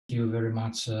you very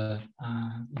much, Jan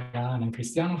and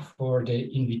Cristiano, for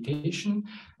the invitation.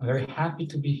 I'm very happy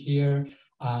to be here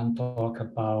and talk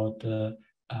about a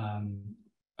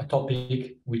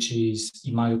topic which is,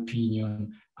 in my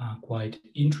opinion, quite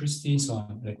interesting. So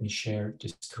let me share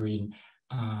the screen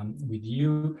with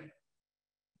you.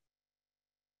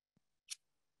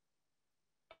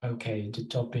 Okay, the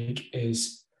topic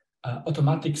is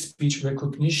automatic speech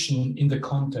recognition in the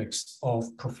context of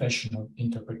professional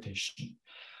interpretation.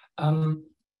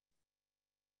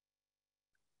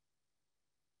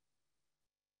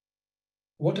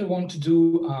 What I want to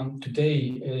do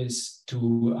today is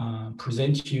to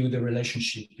present to you the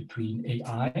relationship between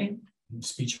AI,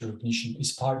 speech recognition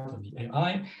is part of the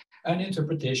AI, and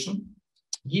interpretation,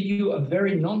 give you a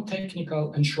very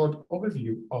non-technical and short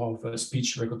overview of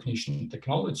speech recognition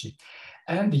technology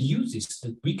and the uses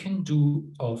that we can do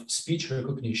of speech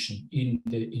recognition in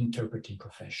the interpreting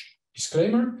profession.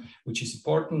 Disclaimer, which is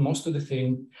important, most of the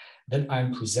things that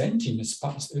I'm presenting,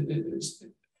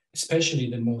 especially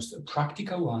the most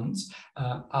practical ones,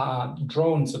 are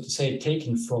drawn, so to say,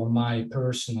 taken from my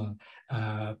personal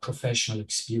professional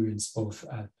experience, both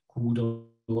at Kudo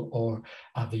or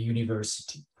at the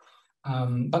university.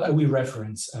 But I will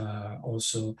reference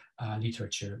also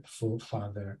literature for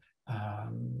further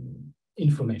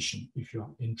information if you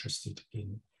are interested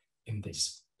in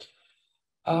this.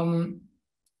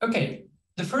 Okay,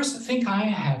 the first thing I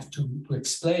have to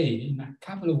explain in a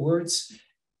couple of words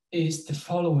is the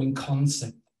following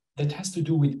concept that has to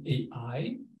do with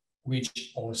AI,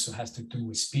 which also has to do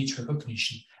with speech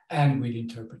recognition and with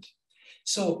interpreting.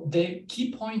 So the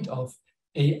key point of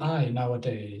AI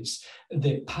nowadays,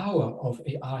 the power of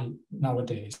AI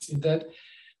nowadays, is that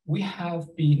we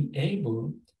have been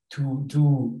able to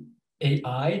do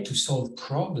AI to solve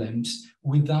problems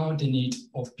without the need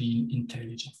of being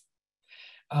intelligent.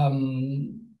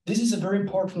 This is a very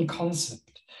important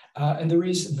concept, and there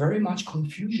is very much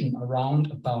confusion around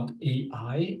about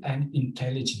AI and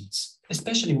intelligence,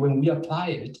 especially when we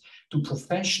apply it to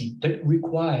professions that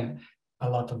require a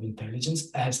lot of intelligence,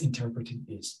 as interpreting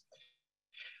is.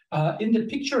 In the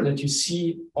picture that you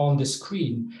see on the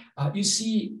screen, you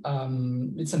see,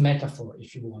 it's a metaphor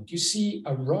if you want, you see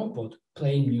a robot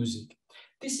playing music.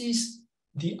 This is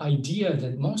the idea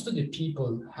that most of the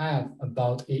people have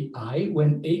about AI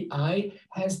when AI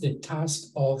has the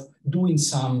task of doing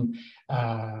some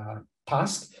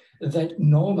task that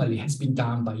normally has been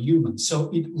done by humans. So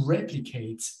it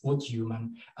replicates what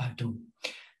humans do.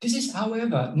 This is,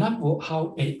 however, not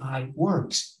how AI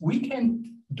works. We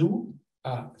can do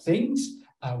things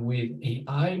with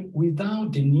AI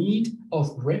without the need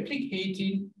of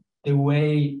replicating the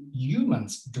way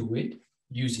humans do it,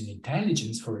 using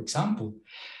intelligence, for example,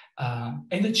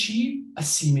 and achieve a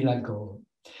similar goal.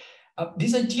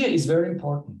 This idea is very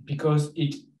important because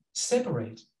it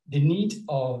separates the need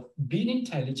of being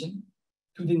intelligent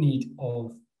to the need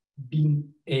of being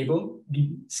able,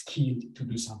 being skilled to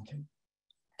do something.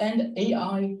 And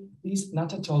AI is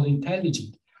not at all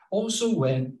intelligent. Also,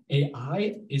 when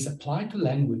AI is applied to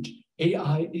language,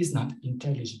 AI is not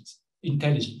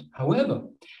intelligent. However,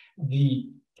 the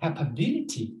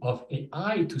capability of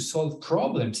AI to solve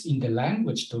problems in the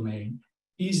language domain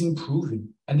is improving.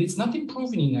 And it's not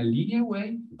improving in a linear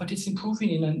way, but it's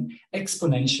improving in an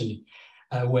exponentially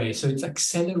way. So it's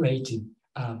accelerating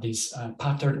this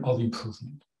pattern of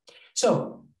improvement.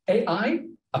 So AI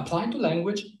applied to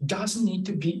language doesn't need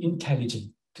to be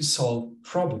intelligent to solve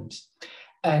problems.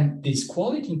 And this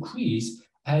quality increase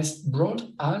has brought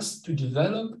us to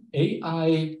develop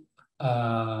AI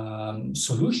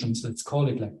solutions, let's call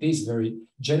it like this, very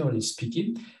generally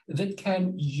speaking, that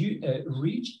can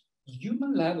reach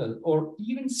human level or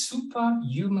even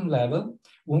superhuman level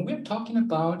when we're talking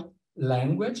about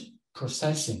language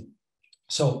processing.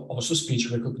 So also speech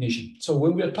recognition. So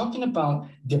when we're talking about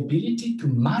the ability to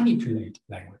manipulate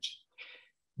language,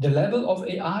 the level of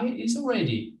AI is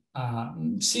already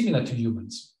similar to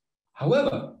humans.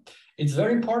 However, it's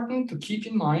very important to keep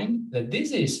in mind that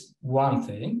this is one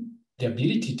thing, the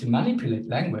ability to manipulate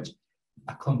language.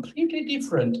 A completely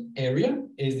different area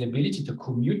is the ability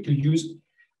to use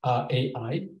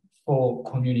AI for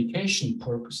communication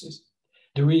purposes.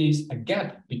 There is a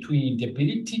gap between the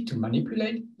ability to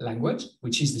manipulate language,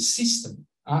 which is the system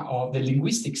or the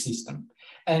linguistic system,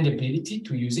 and the ability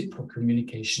to use it for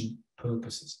communication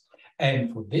purposes.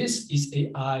 And for this is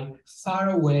AI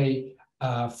far away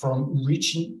from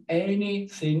reaching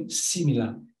anything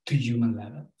similar to human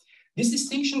level. This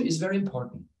distinction is very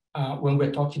important when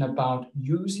we're talking about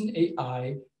using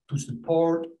AI to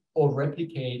support or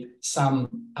replicate some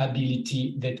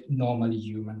ability that normally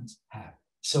humans have.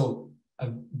 So a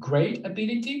great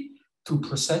ability to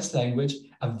process language,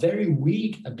 a very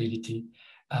weak ability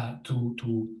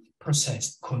to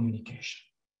process communication.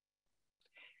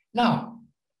 Now,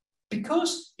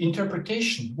 because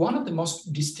interpretation, one of the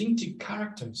most distinctive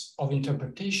characters of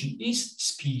interpretation is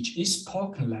speech, is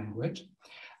spoken language,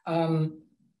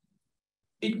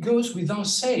 it goes without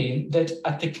saying that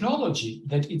a technology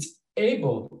that is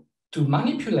able to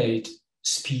manipulate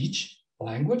speech,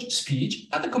 language, speech,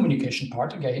 not the communication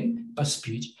part again, but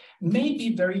speech, may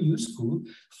be very useful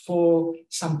for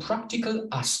some practical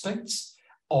aspects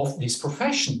of this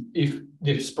profession, if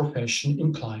this profession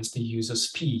implies the use of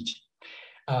speech.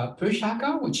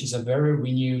 Pöchacker, which is a very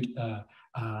renewed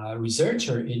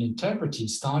researcher in interpreting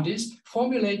studies,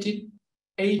 formulated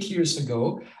 8 years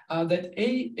ago that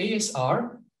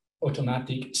ASR,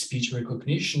 automatic speech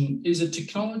recognition, is a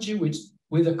technology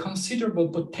with a considerable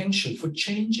potential for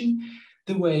changing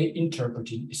the way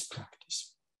interpreting is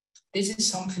practiced. This is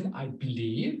something I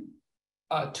believe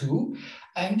too,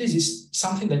 and this is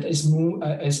something that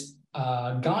is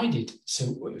guided,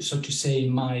 so to say,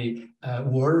 my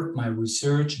work, my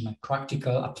research, my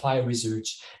practical applied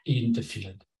research in the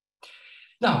field.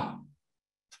 Now,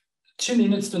 2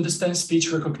 minutes to understand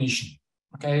speech recognition.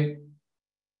 Okay,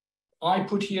 I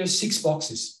put here 6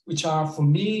 boxes, which are for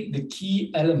me the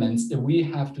key elements that we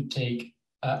have to take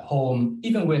home,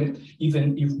 even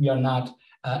if we are not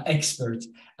experts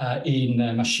in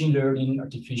machine learning,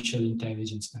 artificial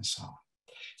intelligence, and so on.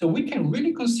 So we can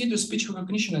really consider speech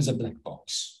recognition as a black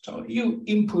box. So you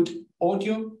input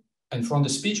audio, and from the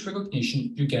speech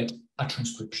recognition, you get a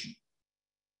transcription.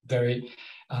 Very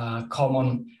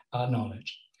common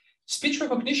knowledge. Speech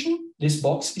recognition, this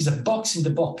box, is a box in the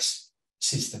box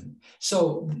system.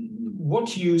 So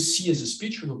what you see as a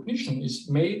speech recognition is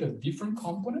made of different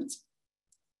components.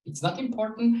 It's not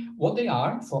important what they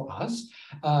are for us,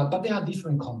 but they are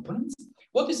different components.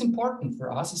 What is important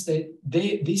for us is that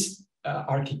these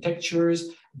architectures,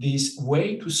 this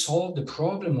way to solve the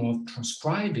problem of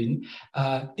transcribing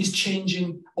is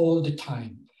changing all the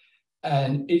time.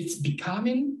 And it's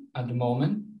becoming, at the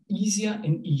moment, easier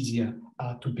and easier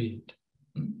to build.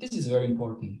 This is very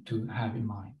important to have in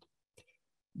mind.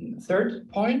 Third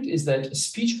point is that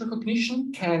speech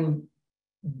recognition can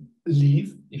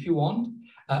live, if you want,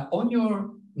 on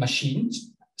your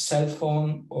machines, cell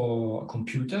phone or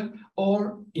computer,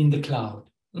 or in the cloud,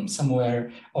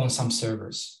 somewhere on some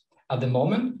servers. At the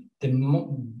moment, the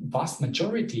vast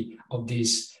majority of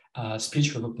these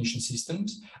speech recognition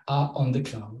systems are on the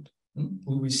cloud.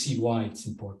 We will see why it's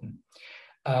important.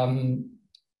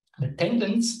 The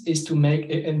tendency is to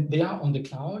make, and they are on the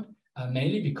cloud,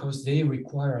 mainly because they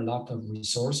require a lot of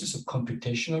resources, of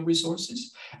computational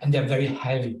resources, and they're very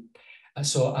heavy.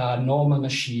 So a normal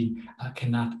machine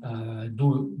cannot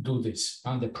do this,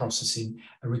 the processing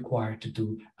required to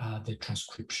do the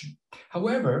transcription.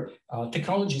 However,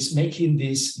 technology is making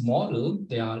this model,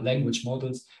 they are language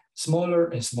models, smaller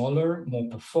and smaller, more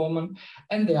performant,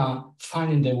 and they are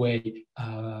finding their way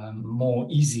more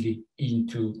easily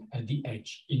into the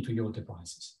edge, into your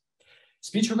devices.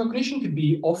 Speech recognition could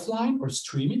be offline or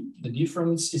streaming. The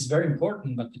difference is very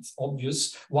important, but it's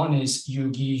obvious. One is you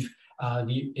give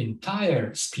the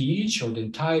entire speech or the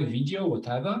entire video,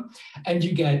 whatever, and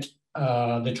you get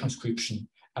the transcription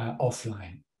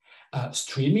offline.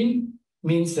 Streaming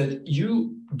means that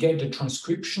you get the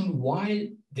transcription while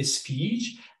the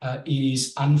speech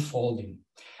is unfolding.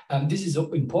 And this is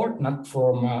important not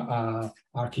from an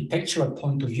architectural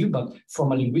point of view, but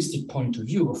from a linguistic point of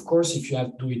view. Of course, if you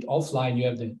have to do it offline, you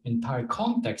have the entire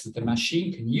context that the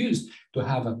machine can use to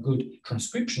have a good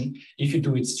transcription. If you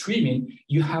do it streaming,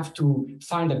 you have to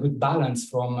find a good balance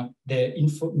from the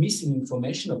missing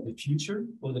information of the future,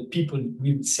 or the people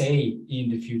will say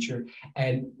in the future,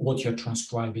 and what you're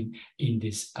transcribing in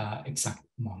this exact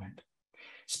moment.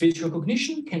 Speech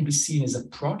recognition can be seen as a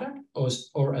product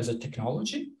or as a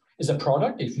technology. As a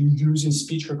product, if you're using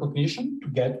speech recognition to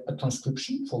get a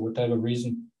transcription for whatever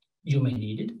reason you may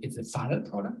need it, it's a final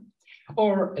product.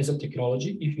 Or as a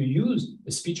technology, if you use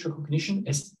the speech recognition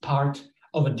as part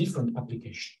of a different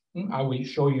application. I will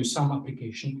show you some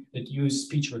application that use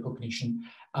speech recognition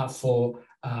for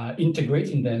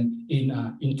integrating them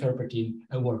in interpreting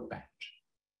a workbench.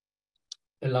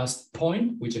 The last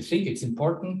point, which I think it's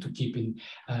important to keep in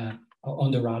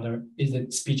on the radar, is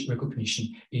that speech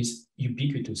recognition is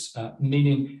ubiquitous,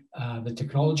 meaning the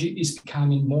technology is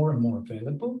becoming more and more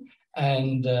available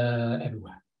and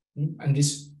everywhere. And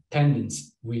this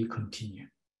tendency will continue.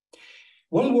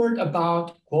 One word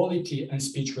about quality and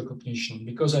speech recognition,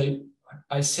 because I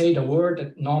I say the word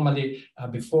that normally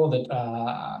before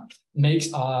that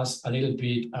makes us a little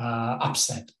bit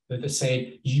upset. Let us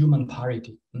say human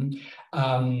parity.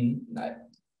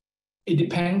 It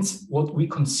depends what we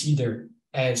consider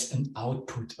as an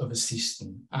output of a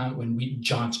system when we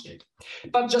judge it.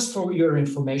 But just for your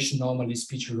information, normally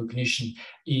speech recognition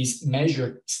is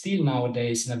measured still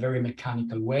nowadays in a very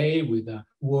mechanical way with a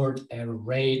word error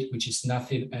rate, which is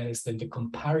nothing else than the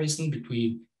comparison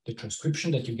between the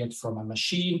transcription that you get from a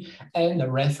machine and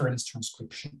the reference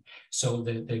transcription. So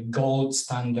the gold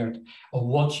standard of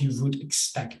what you would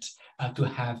expect to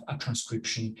have a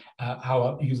transcription,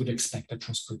 how you would expect a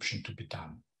transcription to be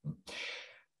done.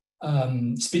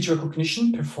 Speech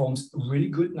recognition performs really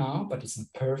good now, but it's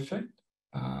not perfect.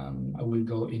 I will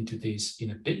go into this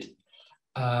in a bit.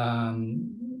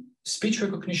 Speech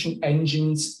recognition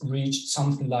engines reach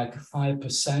something like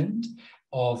 5%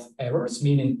 of errors,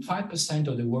 meaning 5%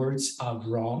 of the words are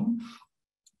wrong.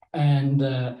 And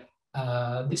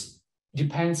this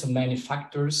depends on many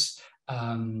factors.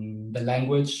 The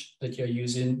language that you're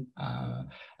using,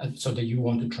 so that you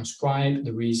want to transcribe.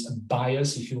 There is a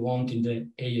bias, if you want, in the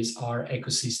ASR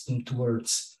ecosystem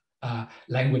towards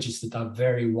languages that are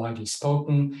very widely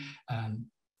spoken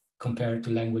compared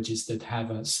to languages that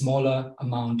have a smaller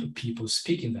amount of people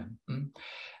speaking them.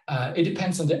 It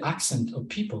depends on the accent of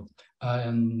people.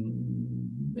 A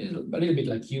little bit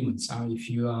like humans. If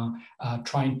you are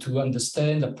trying to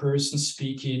understand a person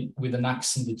speaking with an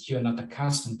accent that you're not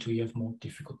accustomed to, you have more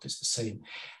difficulties. The same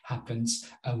happens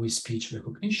with speech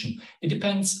recognition. It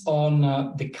depends on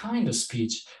the kind of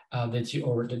speech that you,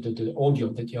 or the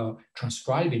audio that you're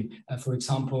transcribing. For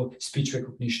example, speech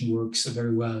recognition works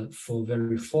very well for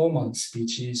very formal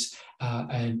speeches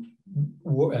and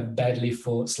badly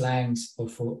for slangs or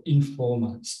for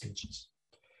informal speeches.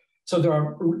 So there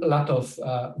are a lot of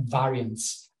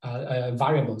variables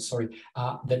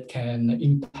that can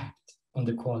impact on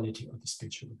the quality of the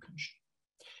speech recognition.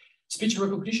 Speech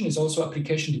recognition is also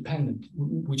application dependent,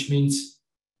 which means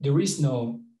there is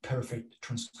no perfect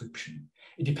transcription.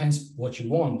 It depends what you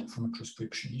want from a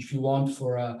transcription. If you want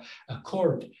for a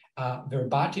court,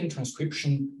 verbatim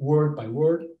transcription word by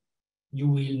word, you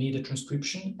will need a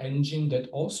transcription engine that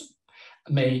also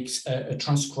makes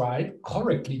transcribe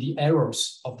correctly the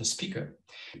errors of the speaker.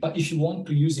 But if you want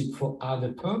to use it for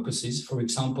other purposes, for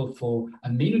example, for a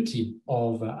minute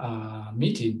of a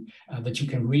meeting that you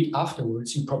can read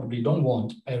afterwards, you probably don't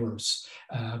want errors,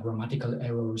 grammatical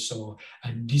errors or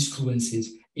disfluencies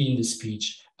in the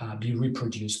speech be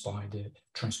reproduced by the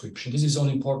transcription. This is all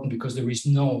important because there is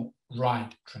no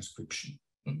right transcription.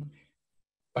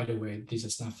 By the way, this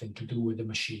has nothing to do with the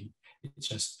machine. It's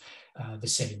just the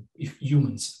same if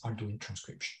humans are doing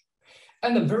transcription.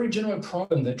 And a very general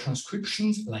problem that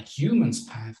transcriptions, like humans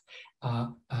have,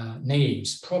 are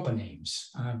names, proper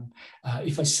names.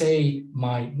 If I say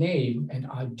my name and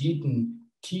I didn't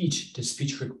teach the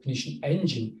speech recognition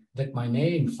engine that my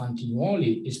name,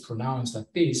 Fantinuoli, is pronounced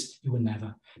like this, you will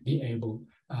never be able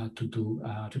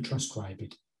to transcribe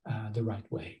it the right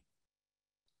way.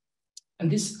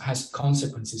 And this has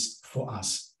consequences for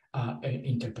us.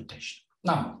 Interpretation.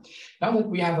 Now that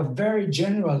we have a very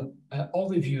general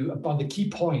overview about the key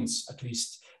points, at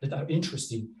least, that are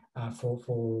interesting for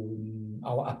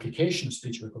our application of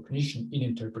speech recognition in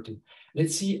interpreting,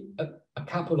 let's see a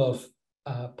couple of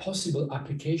possible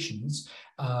applications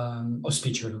of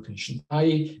speech recognition.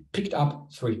 I picked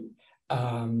up three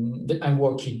that I'm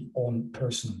working on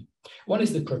personally. One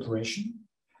is the preparation,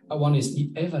 one is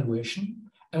the evaluation,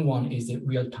 and one is the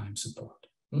real-time support.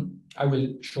 I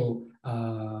will show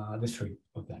the three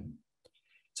of them.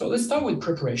 So let's start with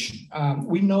preparation.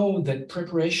 We know that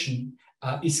preparation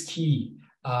is key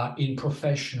in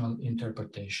professional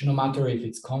interpretation, no matter if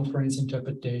it's conference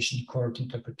interpretation, court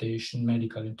interpretation,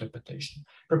 medical interpretation.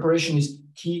 Preparation is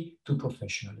key to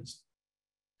professionalism.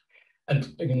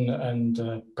 And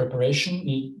preparation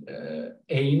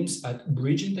aims at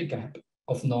bridging the gap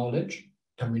of knowledge,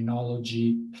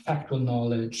 terminology, factual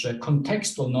knowledge,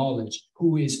 contextual knowledge,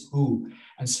 who is who,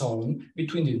 and so on,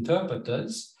 between the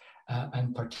interpreters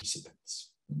and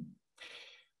participants.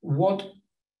 What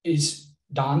is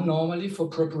done normally for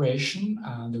preparation,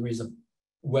 there is a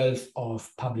wealth of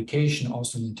publication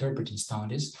also in interpreting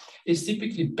studies, is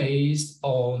typically based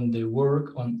on the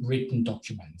work on written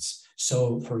documents.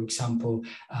 So, for example,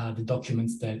 the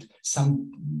documents that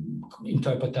some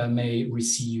interpreter may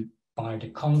receive by the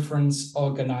conference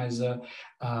organizer,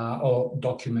 or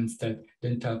documents that the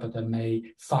interpreter may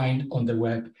find on the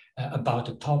web about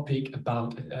a topic,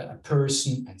 about a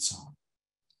person, and so on.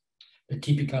 The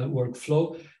typical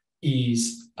workflow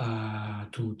is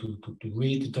to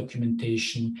read the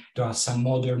documentation. There are some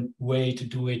modern way to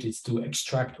do it. It's to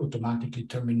extract automatically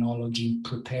terminology,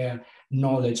 prepare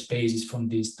knowledge bases from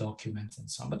these documents and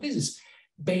so on. But this is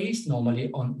based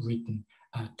normally on written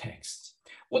text.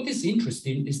 What is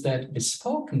interesting is that the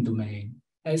spoken domain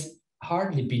has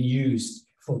hardly been used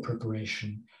for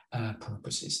preparation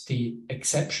purposes. The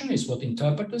exception is what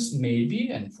interpreters maybe,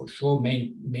 and for sure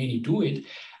many do it,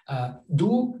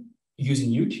 do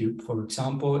using YouTube, for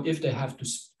example, if they have to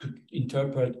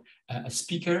interpret a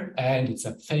speaker and it's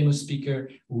a famous speaker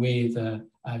with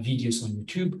videos on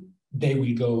YouTube, they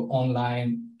will go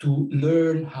online to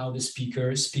learn how the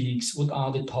speaker speaks, what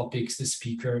are the topics the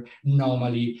speaker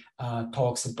normally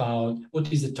talks about,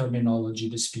 what is the terminology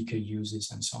the speaker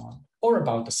uses, and so on, or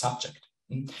about the subject.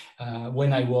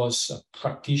 When I was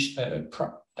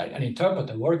an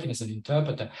interpreter, working as an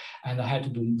interpreter, and I had to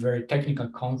do very technical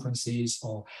conferences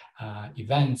or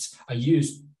events, I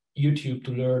used YouTube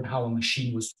to learn how a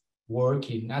machine was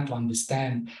working, not to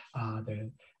understand the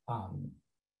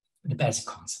basic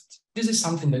concepts. This is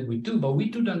something that we do, but we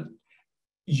do not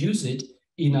use it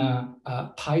in a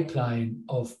pipeline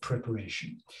of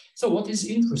preparation. So what is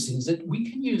interesting is that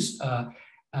we can use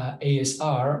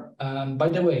ASR. By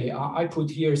the way, I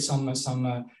put here some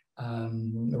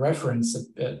reference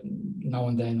now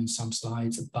and then on some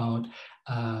slides about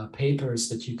papers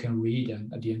that you can read,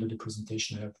 and at the end of the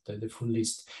presentation I have the full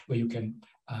list where you can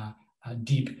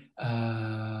deep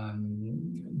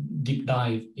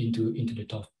dive into the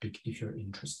topic if you're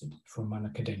interested from an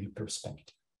academic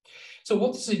perspective. So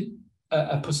what's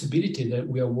a possibility that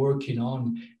we are working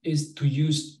on is to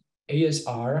use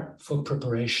ASR for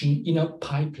preparation in a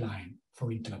pipeline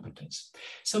for interpreters.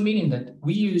 So meaning that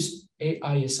we use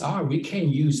ASR, we can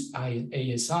use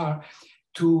ASR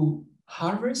to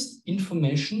harvest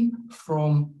information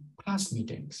from past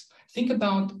meetings. Think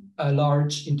about a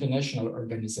large international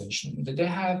organization that they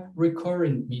have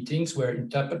recurrent meetings where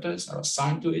interpreters are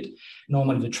assigned to it.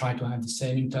 Normally they try to have the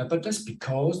same interpreters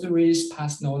because there is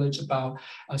past knowledge about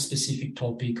a specific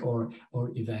topic or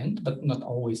event, but not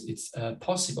always it's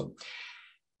possible.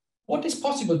 What is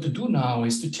possible to do now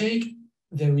is to take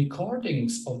the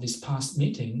recordings of these past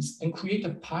meetings and create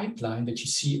a pipeline that you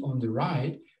see on the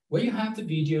right, where you have the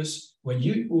videos, where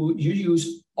you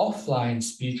use offline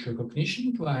speech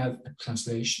recognition to have a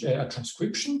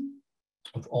transcription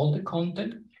of all the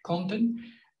content.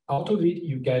 Out of it,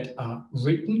 you get a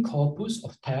written corpus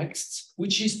of texts,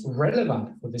 which is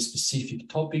relevant for the specific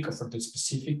topic or for the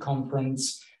specific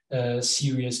conference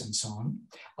series and so on.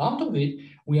 Out of it,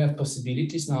 we have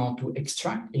possibilities now to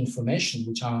extract information,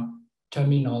 which are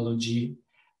terminology,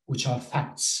 which are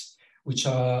facts, which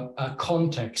are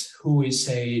context, who is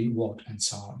saying what, and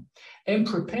so on, and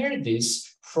prepare this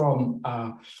from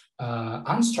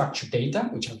unstructured data,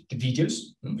 which are the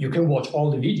videos. You can watch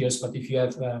all the videos, but if you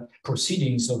have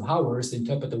proceedings of hours, the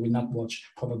interpreter will not watch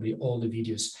probably all the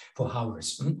videos for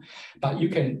hours. But you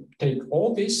can take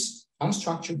all this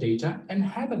unstructured data and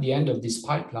have at the end of this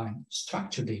pipeline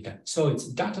structured data. So it's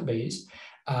a database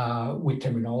with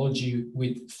terminology,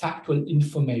 with factual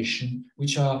information,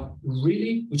 which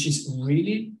is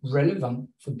really relevant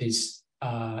for this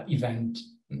event.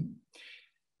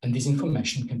 And this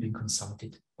information can be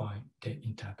consulted by the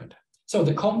interpreter. So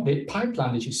the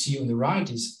pipeline that you see on the right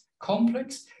is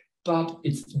complex, but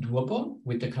it's doable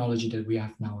with technology that we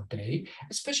have nowadays,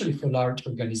 especially for large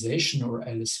organization or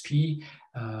LSP,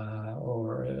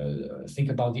 or think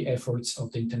about the efforts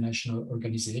of the international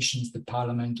organizations, the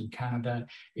Parliament in Canada,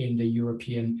 in the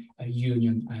European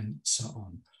Union, and so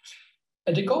on.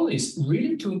 And the goal is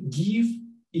really to give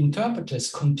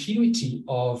interpreters continuity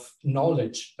of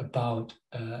knowledge about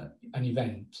an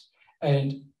event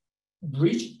and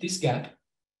bridge this gap,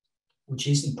 which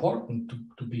is important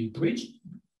to be bridged.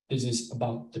 This is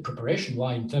about the preparation,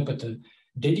 why interpreter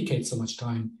dedicates so much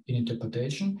time in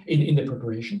interpretation, in the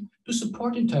preparation, to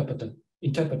support interpreter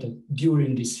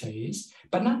during this phase,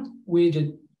 but not with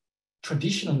the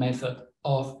traditional method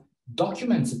of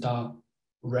documents that are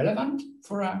relevant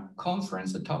for a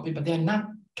conference or topic, but they are not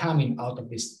coming out of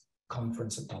this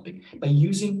conference or topic, by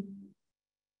using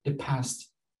the past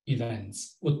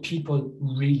events, what people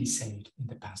really said in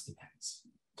the past events.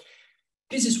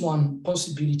 This is one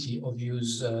possibility of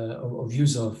use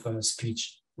of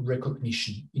speech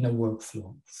recognition in a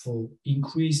workflow for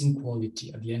increasing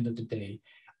quality at the end of the day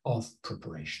of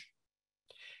preparation.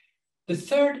 The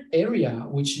third area,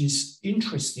 which is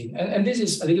interesting, and this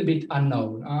is a little bit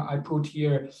unknown, I put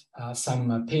here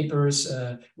some papers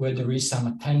where there is some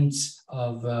attempts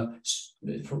of,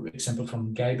 for example,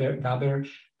 from Gaber,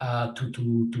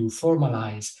 to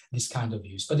formalize this kind of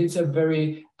use. But it's a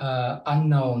very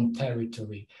unknown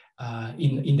territory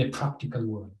in the practical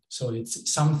world. So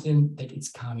it's something that is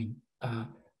coming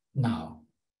now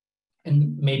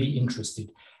and maybe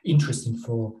interesting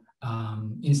for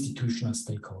institutional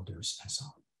stakeholders and so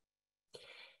on.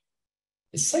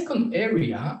 The second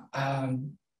area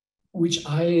which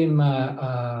I am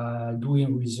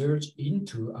doing research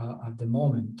into at the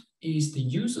moment is the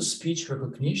use of speech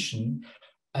recognition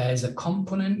as a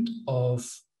component of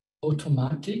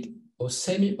automatic or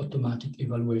semi-automatic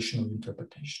evaluation of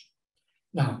interpretation.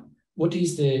 Now, what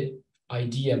is the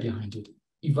idea behind it?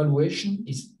 Evaluation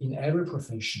is in every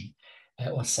profession,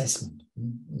 or assessment,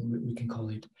 we can call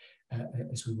it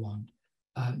as we want,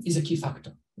 is a key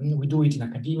factor. We do it in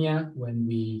academia when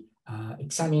we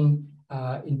examine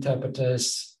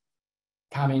interpreters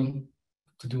coming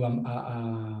to do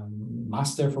a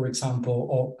master, for example,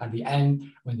 or at the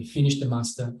end when they finish the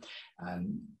master.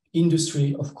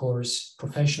 Industry, of course,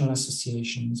 professional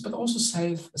associations, but also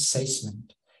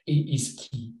self-assessment is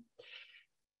key.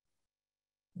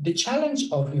 The challenge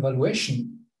of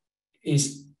evaluation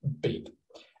is big.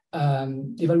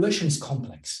 Evaluation is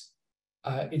complex.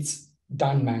 It's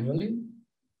done manually,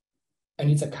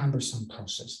 and it's a cumbersome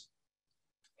process.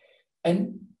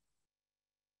 And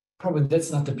probably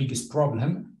that's not the biggest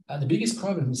problem. The biggest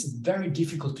problem is it's very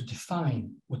difficult to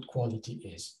define what quality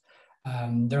is.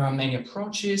 There are many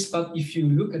approaches, but if you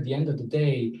look at the end of the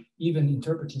day, even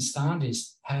interpreting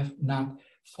studies have not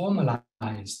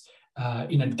formalized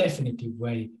in a definitive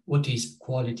way what is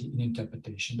quality in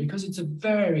interpretation, because it's a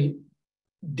very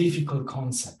difficult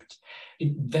concept.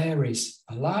 It varies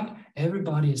a lot.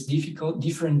 Everybody has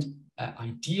different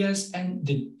ideas, and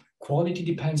the quality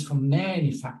depends from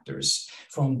many factors,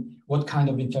 from what kind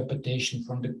of interpretation,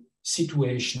 from the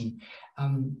situation,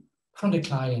 from the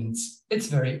clients. It's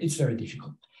very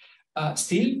difficult.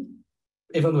 Still,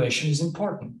 evaluation is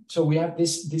important. So we have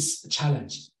this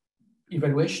challenge.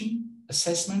 Evaluation,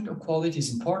 assessment of quality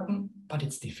is important, but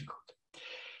it's difficult.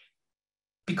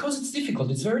 Because it's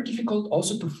difficult, it's very difficult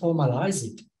also to formalize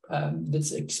it.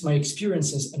 That's my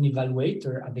experience as an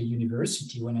evaluator at the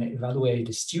university. When I evaluate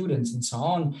the students and so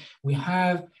on, we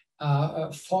have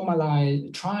tried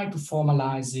to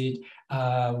formalize it.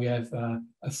 We have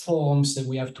forms that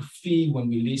we have to fill when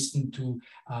we listen to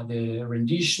the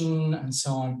rendition and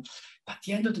so on. But at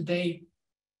the end of the day,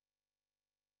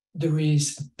 there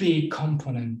is a big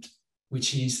component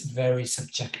which is very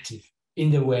subjective in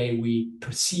the way we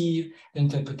perceive the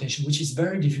interpretation, which is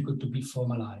very difficult to be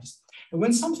formalized. And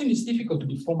when something is difficult to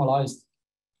be formalized,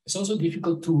 it's also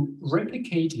difficult to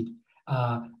replicate it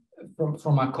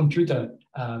from a computer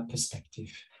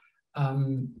perspective.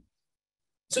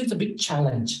 So it's a big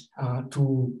challenge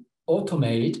to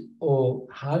automate or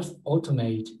half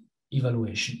automate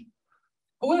evaluation.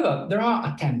 However, there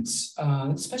are attempts,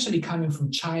 especially coming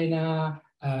from China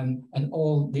and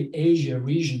all the Asia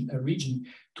region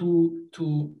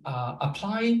to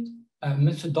apply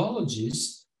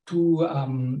methodologies to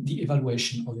the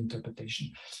evaluation of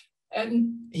interpretation.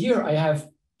 And here I have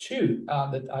two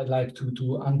that I'd like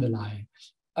to underline.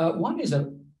 One is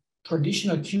a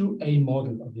traditional QA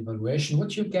model of evaluation,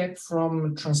 what you get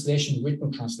from translation,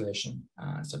 written translation,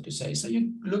 so to say. So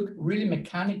you look really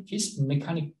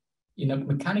in a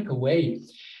mechanical way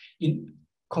in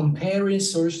comparing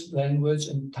source language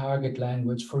and target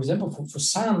language, for example, for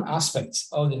some aspects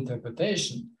of the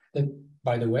interpretation that,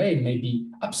 by the way, may be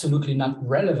absolutely not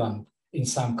relevant in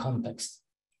some context,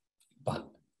 but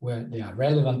where they are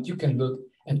relevant, you can look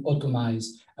and automate,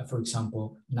 for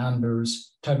example,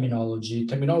 numbers, terminology.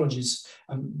 Terminologies,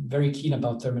 I'm very keen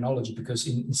about terminology because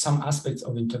in some aspects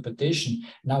of interpretation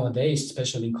nowadays,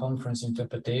 especially in conference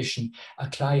interpretation,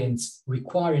 clients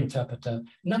require interpreter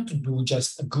not to do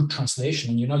just a good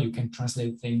translation. And you can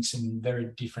translate things in very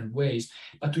different ways,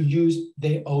 but to use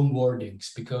their own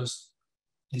wordings, because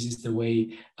this is the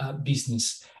way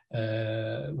business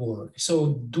work.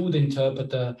 So do the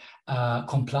interpreter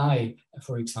comply,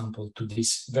 for example, to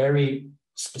this very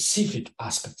specific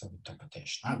aspect of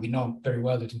interpretation? We know very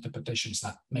well that interpretation is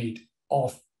not made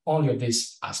of only of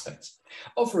these aspects.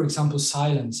 Or, for example,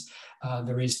 silence.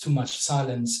 There is too much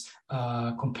silence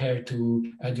compared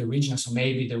to the original, so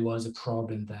maybe there was a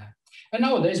problem there. And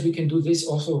nowadays we can do this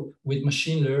also with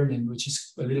machine learning, which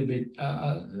is a little bit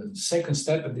second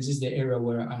step, but this is the area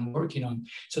where I'm working on.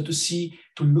 So to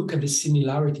look at the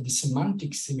similarity, the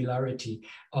semantic similarity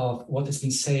of what has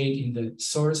been said in the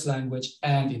source language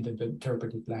and in the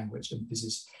interpreted language. And this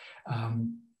is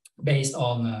based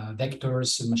on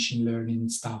vectors and machine learning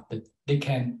stuff that they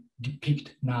can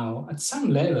depict now at some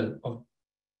level of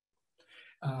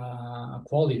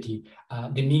quality,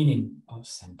 the meaning of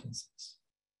sentences.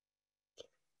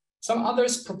 Some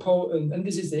others propose, and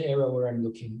this is the area where I'm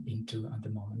looking into at the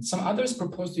moment. Some others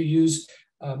propose to use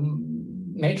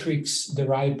metrics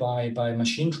derived by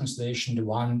machine translation, the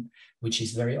one which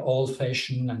is very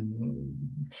old-fashioned and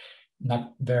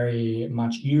not very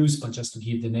much used, but just to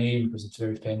give the name because it's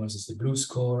very famous, is the blue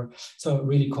score. So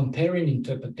really comparing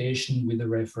interpretation with the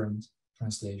reference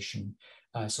translation.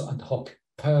 So ad hoc,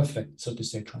 perfect, so to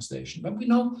say, translation. But we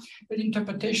know that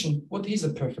interpretation, what is a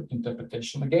perfect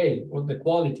interpretation? Again, what the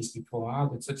qualities before,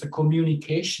 it's a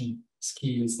communication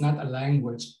skill, it's not a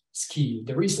language skill.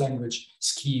 There is language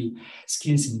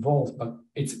skills involved, but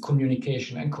it's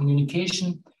communication. And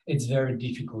communication, it's very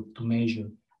difficult to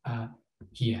measure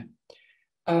here.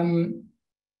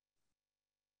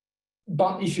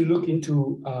 But if you look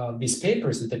into these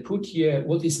papers that I put here,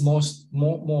 what is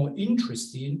more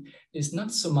interesting is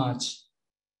not so much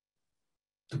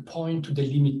to point to the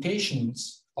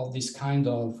limitations of this kind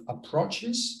of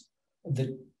approaches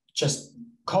that just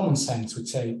common sense would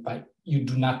say, but you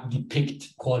do not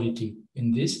depict quality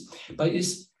in this, but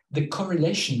is the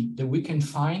correlation that we can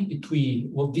find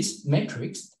between these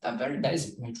metrics, are very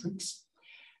basic metrics,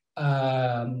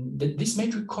 that this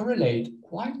metric correlate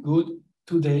quite good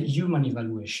to the human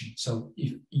evaluation. So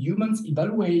if humans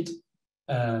evaluate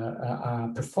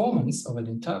performance of an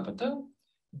interpreter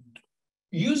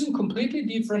using completely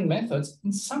different methods,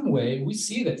 in some way we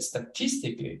see that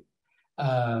statistically,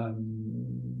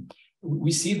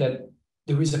 we see that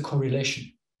there is a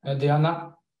correlation. They are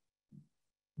not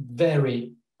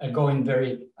going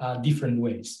very different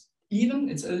ways. Even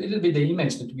it's a little bit the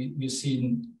image that we've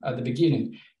seen at the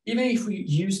beginning. Even if we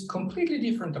use completely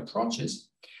different approaches,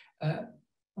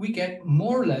 we get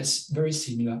more or less very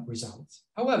similar results.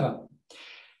 However,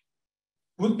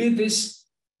 would be this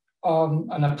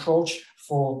an approach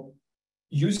for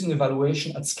using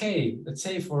evaluation at scale, let's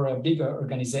say for a bigger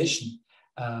organization,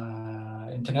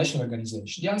 international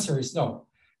organization? The answer is no.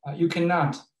 You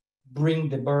cannot bring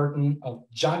the burden of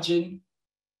judging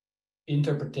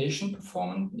interpreting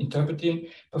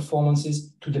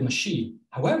performances to the machine.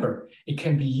 However, it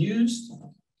can be used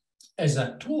as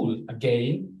a tool,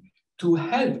 again, to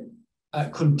help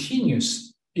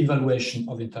continuous evaluation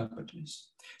of interpreters.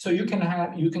 So you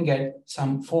can get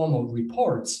some formal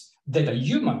reports that a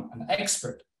human, an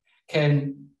expert,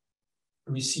 can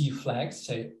receive flags,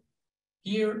 say,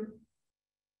 here,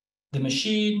 the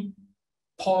machine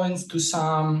points to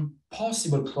some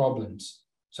possible problems.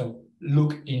 So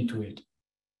look into it.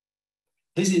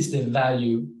 This is the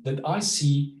value that I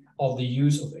see of the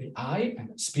use of AI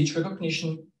and speech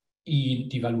recognition in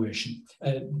the evaluation.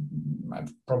 I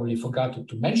probably forgot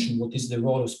to mention what is the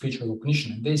role of speech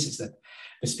recognition. And this is that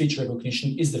the speech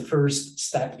recognition is the first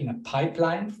step in a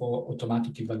pipeline for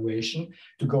automatic evaluation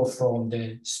to go from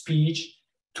the speech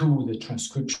to the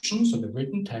transcription, so the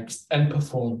written text, and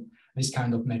perform this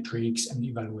kind of metrics and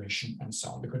evaluation and so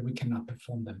on, because we cannot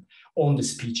perform them on the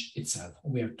speech itself.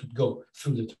 We have to go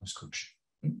through the transcription.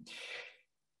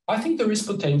 I think there is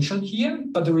potential here,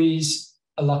 but there is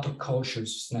a lot of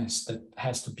cautiousness that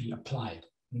has to be applied.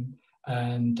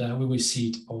 And we will see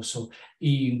it also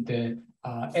in the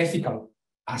ethical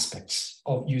aspects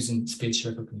of using speech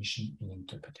recognition in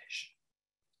interpretation.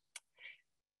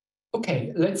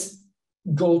 Okay, let's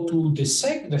go to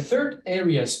the third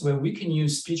areas where we can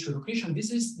use speech recognition. This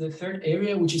is the third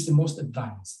area, which is the most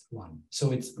advanced one.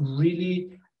 So it's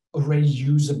really already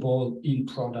usable in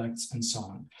products and so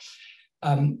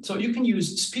on. So you can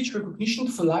use speech recognition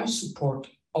for live support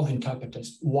of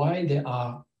interpreters while they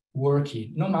are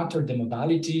working, no matter the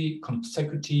modality,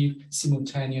 consecutive,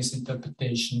 simultaneous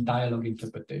interpretation, dialogue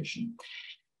interpretation.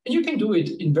 And you can do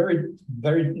it in very,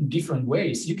 very different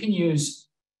ways. You can use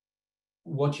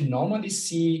what you normally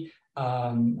see.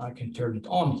 I can turn it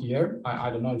on here. I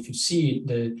don't know if you see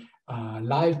the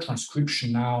live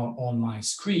transcription now on my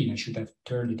screen. I should have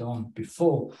turned it on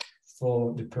before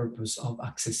for the purpose of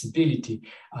accessibility.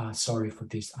 Sorry for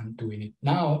this, I'm doing it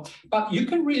now. But you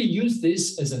can really use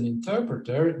this as an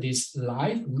interpreter, this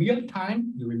live,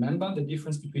 real-time, you remember the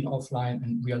difference between offline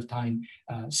and real-time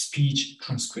speech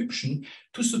transcription,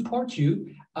 to support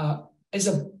you as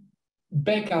a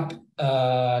backup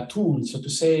tool, so to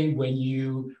say, when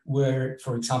you were,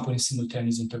 for example, in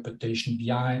simultaneous interpretation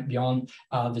beyond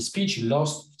the speech, you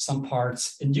lost some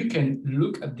parts, and you can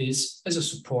look at this as a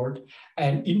support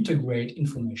and integrate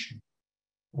information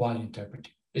while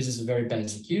interpreting. This is a very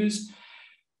basic use.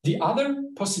 The other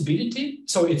possibility,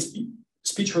 so it's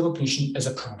speech recognition as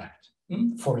a product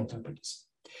for interpreters.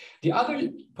 The other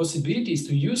possibility is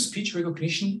to use speech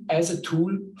recognition as a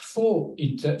tool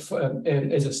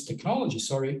as a technology,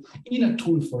 in a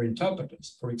tool for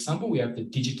interpreters. For example, we have the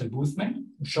digital boothman,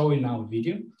 I'm showing now a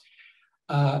video,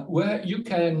 where you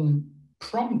can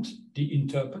prompt the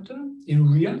interpreter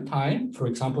in real time, for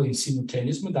example, in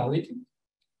simultaneous modality,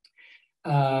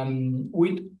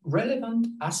 with relevant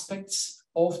aspects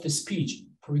of the speech.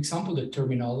 For example, the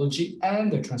terminology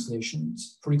and the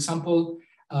translations. For example,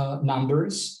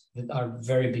 numbers that are a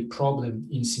very big problem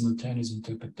in simultaneous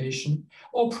interpretation,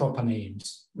 or proper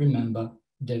names. Remember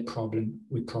the problem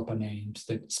with proper names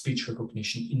that speech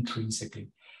recognition intrinsically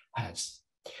has.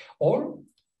 Or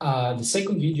the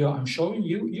second video I'm showing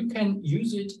you, you can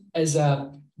use it as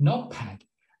a notepad,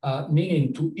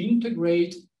 meaning to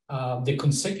integrate the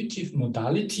consecutive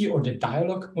modality or the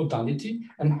dialogue modality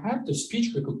and have the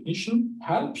speech recognition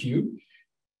help you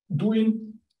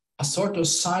doing a sort of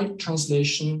side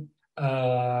translation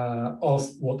of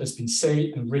what has been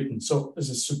said and written. So as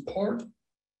a support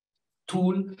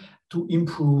tool to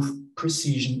improve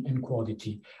precision and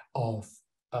quality of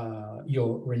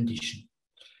your rendition.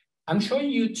 I'm showing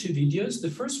you two videos.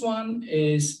 The first one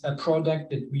is a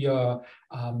product that we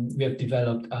have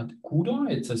developed at Kudo.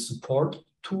 It's a support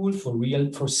tool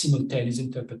for simultaneous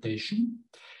interpretation.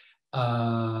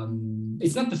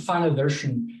 It's not the final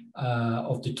version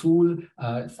of the tool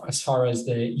as far as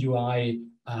the UI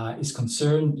is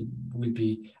concerned. It will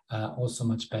be also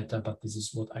much better, but this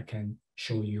is what I can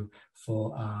show you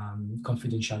for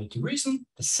confidentiality reason.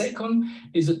 The second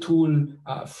is a tool,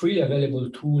 freely available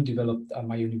tool developed at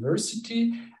my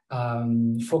university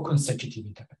for consecutive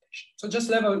interpretation. So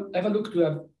just have a look to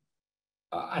have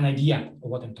an idea of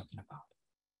what I'm talking about.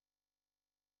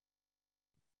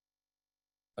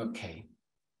 Okay,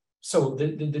 so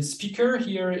the speaker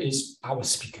here is our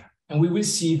speaker, and we will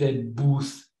see the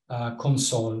booth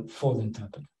console for the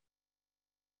interpreter.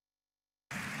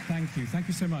 Thank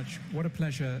you so much. What a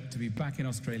pleasure to be back in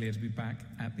Australia, to be back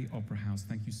at the Opera House.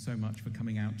 Thank you so much for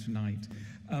coming out tonight.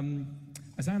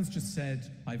 As Anne's just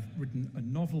said, I've written a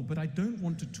novel, but I don't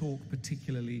want to talk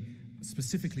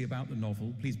specifically about the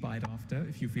novel. Please buy it after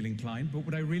if you feel inclined. But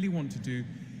what I really want to do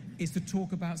is to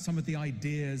talk about some of the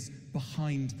ideas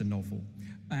behind the novel.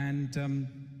 And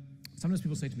sometimes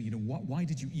people say to me, you know, why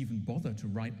did you even bother to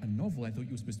write a novel? I thought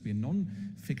you were supposed to be a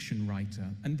non-fiction writer.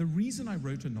 And the reason I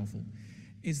wrote a novel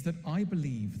is that I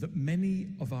believe that many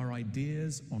of our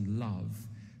ideas on love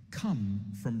come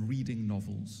from reading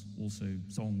novels, also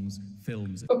songs,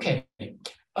 films. Okay.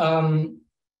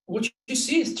 What you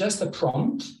see is just a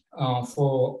prompt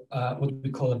for what we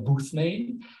call a booth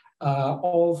name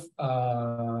of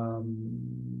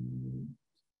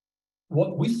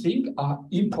what we think are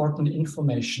important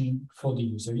information for the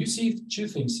user. You see two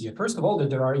things here. First of all, that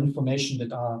there are information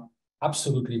that are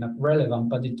absolutely not relevant,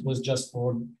 but it was just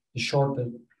for the short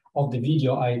of the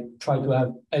video. I try to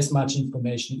have as much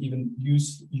information, even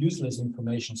useless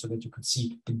information, so that you could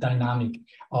see the dynamic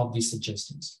of these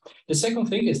suggestions. The second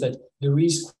thing is that there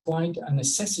is quite a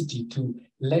necessity to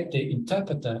let the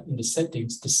interpreter in the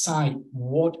settings decide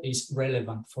what is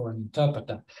relevant for an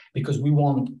interpreter, because we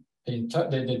want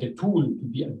the tool to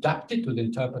be adapted to the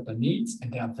interpreter needs,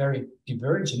 and they are very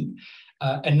divergent,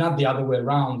 and not the other way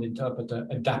around. The interpreter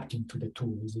adapting to the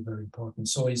tool is very important.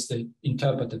 So it's the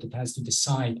interpreter that has to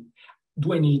decide,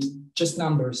 do I need just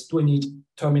numbers? Do I need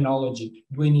terminology?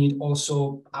 Do I need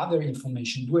also other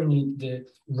information? Do I need the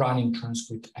running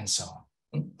transcript, and so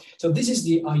on? So this is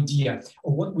the idea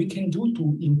of what we can do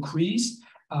to increase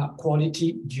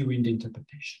quality during the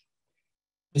interpretation.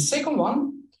 The second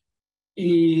one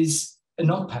is a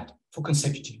notepad for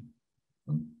consecutive.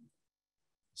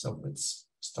 So let's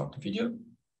start the video.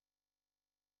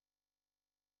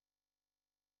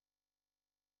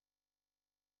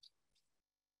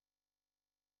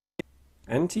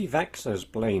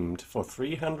 Anti-vaxxers blamed for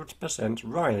 300%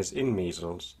 rise in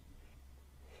measles.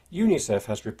 UNICEF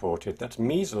has reported that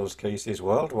measles cases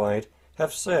worldwide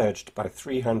have surged by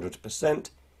 300%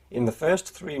 in the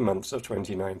first 3 months of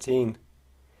 2019.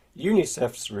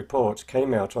 UNICEF's report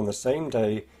came out on the same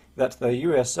day that the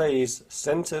USA's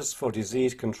Centers for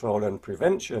Disease Control and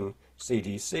Prevention,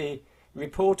 CDC,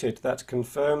 reported that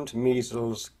confirmed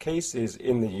measles cases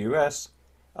in the US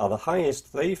are the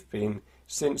highest they've been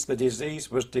since the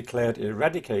disease was declared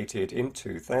eradicated in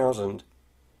 2000.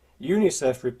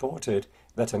 UNICEF reported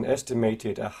that an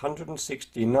estimated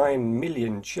 169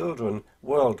 million children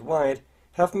worldwide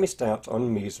have missed out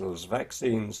on measles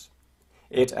vaccines.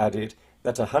 It added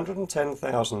that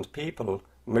 110,000 people,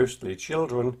 mostly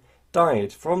children,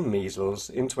 died from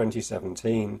measles in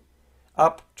 2017,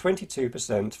 up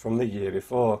 22% from the year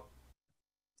before.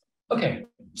 Okay,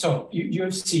 so you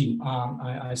have seen,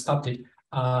 I stopped it.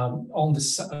 On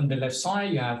the left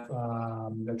side, you have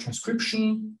the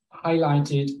transcription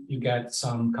highlighted. You get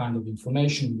some kind of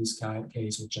information, in this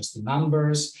case, with just the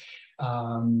numbers.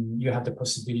 You have the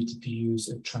possibility to use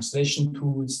translation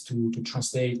tools to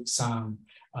translate some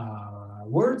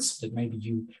words that maybe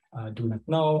you do not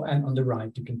know. And on the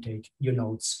right, you can take your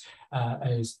notes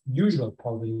as usual,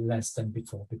 probably less than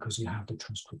before, because you have the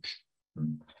transcription.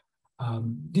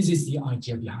 This is the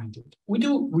idea behind it. We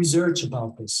do research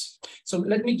about this. So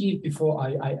let me give, before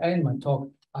I end my talk,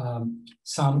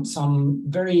 some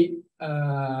very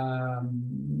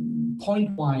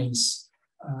point-wise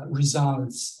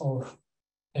results of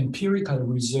empirical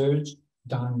research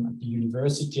done at the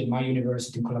university, at my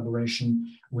university, in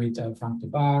collaboration with Frank de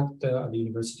Baert, at the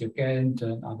University of Ghent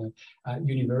and other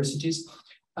universities,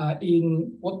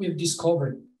 in what we've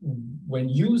discovered when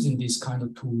using these kind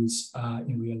of tools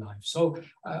in real life. So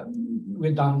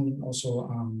we've done also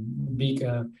a big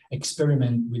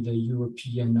experiment with the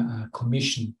European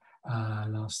Commission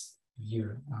last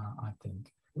year, I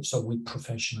think, so with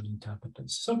professional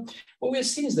interpreters. So what we're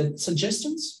seeing is that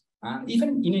suggestions,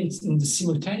 even in the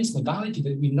simultaneous modality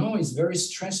that we know is very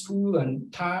stressful and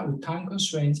with time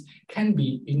constraints, can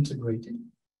be integrated.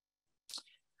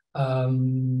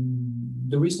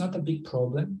 There is not a big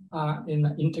problem in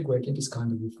integrating this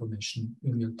kind of information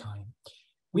in real time.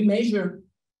 We measure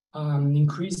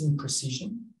increase in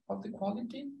precision of the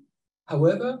quality.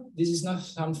 However, this is not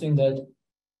something that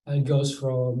goes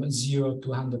from 0 to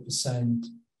 100%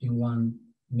 in 1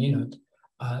 minute.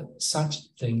 Such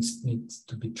things need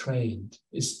to be trained.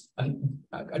 It's a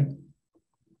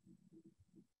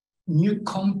new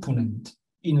component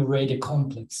in a radio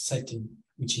complex setting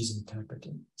which is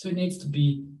interpreting. So it needs to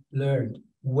be learned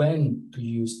when to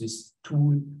use this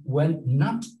tool, when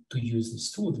not to use this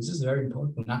tool. This is very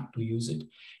important, not to use it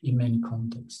in many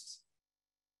contexts.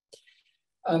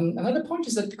 Another point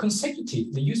is that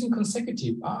the using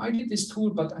consecutive. I did this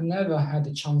tool, but I never had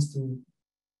the chance to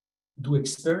do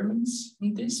experiments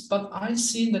on this, but I've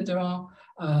seen that there are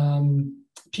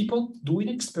people doing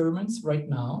experiments right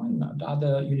now in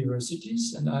other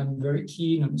universities, and I'm very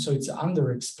keen, and so it's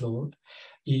underexplored,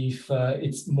 if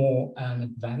it's more an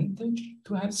advantage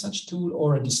to have such tool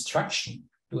or a distraction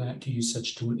to use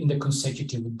such tool in the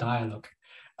consecutive dialogue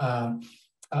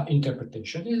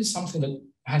interpretation. This is something that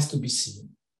has to be seen.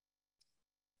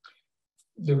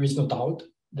 There is no doubt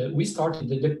that we started,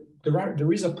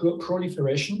 there is a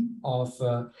proliferation of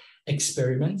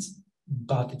experiments,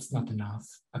 but it's not enough.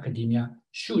 Academia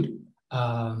should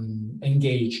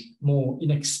engage more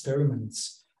in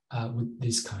experiments with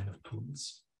this kind of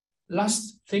tools.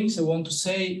 Last things I want to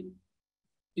say,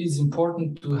 is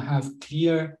important to have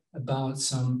clear about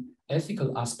some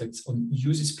ethical aspects on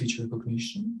using speech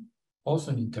recognition,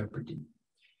 also in interpreting.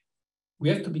 We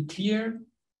have to be clear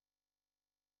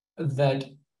that,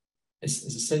 as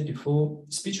I said before,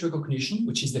 speech recognition,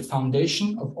 which is the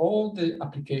foundation of all the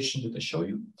applications that I show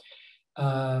you,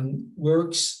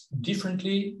 works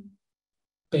differently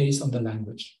based on the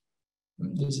language.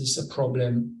 This is a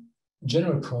problem,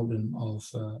 general problem of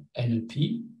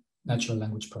NLP, natural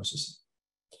language processing.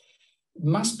 It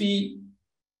must be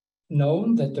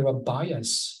known that there are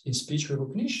bias in speech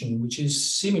recognition, which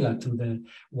is similar to the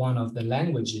one of the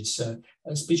languages.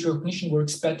 Speech recognition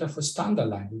works better for standard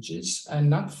languages and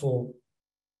not for,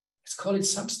 let's call it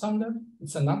substandard.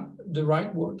 It's not the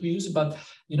right word to use, but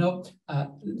you know,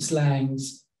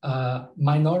 slangs,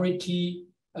 minority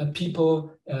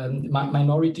people,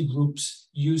 minority groups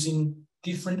using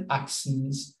different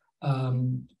accents,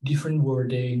 different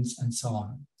wordings, and so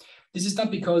on. This is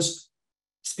not because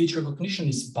speech recognition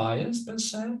is biased per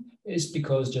se, it's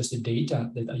because just the data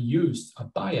that are used are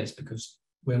biased, because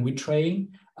when we train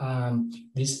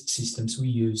these systems, we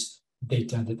use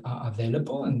data that are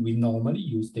available, and we normally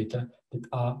use data that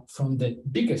are from the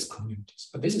biggest communities.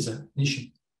 But this is an issue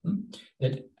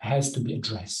that has to be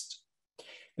addressed.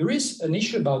 There is an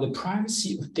issue about the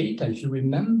privacy of data. If you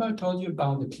remember, I told you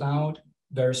about the cloud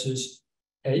versus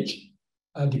edge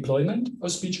deployment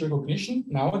of speech recognition.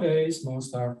 Nowadays,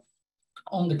 most are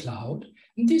on the cloud.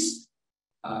 And this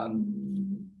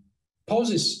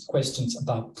poses questions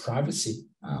about privacy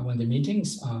when the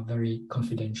meetings are very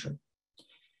confidential.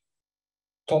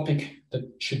 Topic that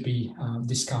should be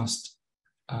discussed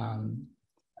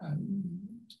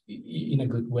in a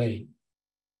good way.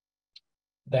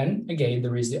 Then again,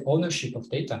 there is the ownership of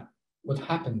data. What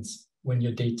happens when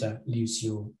your data leaves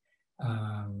your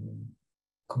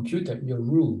computer, your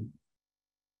room?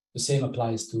 The same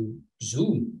applies to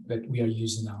Zoom that we are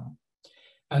using now.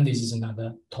 And this is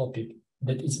another topic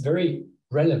that is very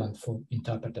relevant for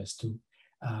interpreters to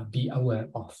be aware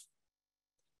of.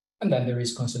 And then there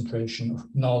is concentration of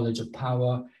knowledge, of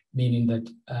power, meaning that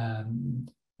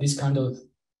this kind of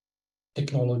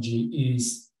technology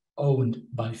is owned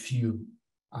by few.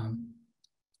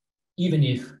 Even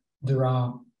if there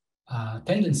are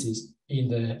tendencies in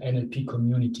the NLP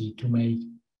community to make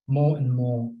more and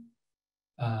more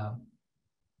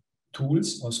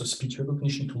tools, also speech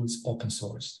recognition tools, open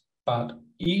source. But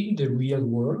in the real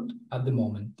world, at the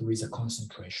moment, there is a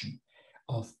concentration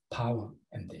of power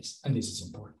in this, and this is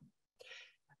important.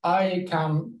 I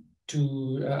am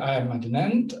at the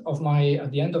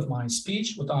end of my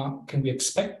speech. What can we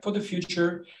expect for the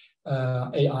future?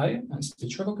 AI and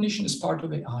speech recognition as part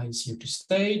of AI is here to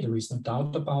stay. There is no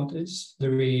doubt about this.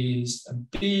 There is a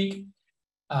big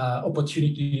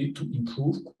opportunity to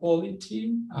improve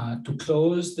quality, to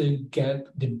close the gap,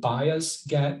 the bias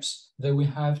gaps that we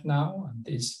have now. And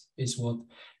this is what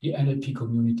the NLP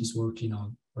community is working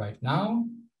on right now.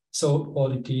 So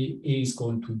quality is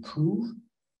going to improve.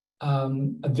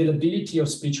 Availability of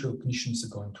speech recognition is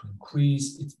going to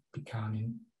increase. It's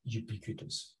becoming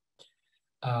ubiquitous.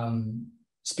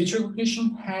 Speech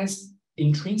recognition has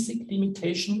intrinsic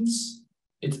limitations.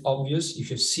 It's obvious if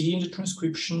you see in the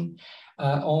transcription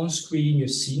on screen,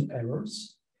 you've seen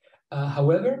errors.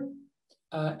 However,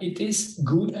 it is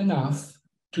good enough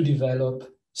to develop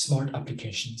smart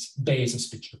applications based on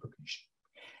speech recognition.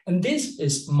 And this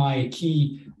is my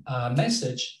key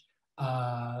message.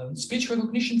 Speech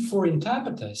recognition for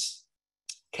interpreters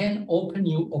can open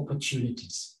new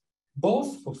opportunities,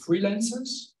 both for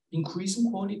freelancers, increasing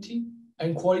quality,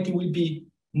 and quality will be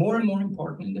more and more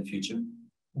important in the future,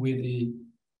 with the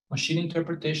machine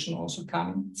interpretation also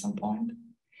coming at some point.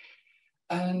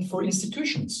 And for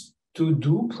institutions to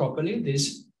do properly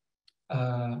this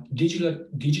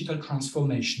digital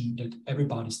transformation that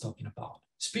everybody's talking about.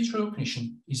 Speech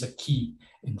recognition is a key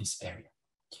in this area.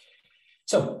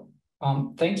 So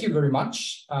thank you very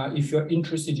much. If you're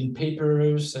interested in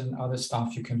papers and other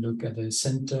stuff, you can look at the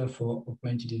Center for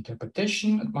Augmented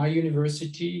Interpretation at my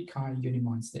university,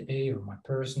 KU-Mainz.de, or my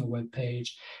personal webpage,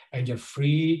 and you're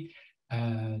free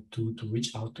to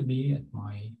reach out to me at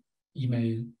my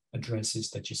email addresses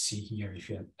that you see here if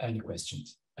you have any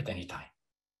questions at any time.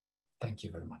 Thank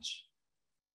you very much.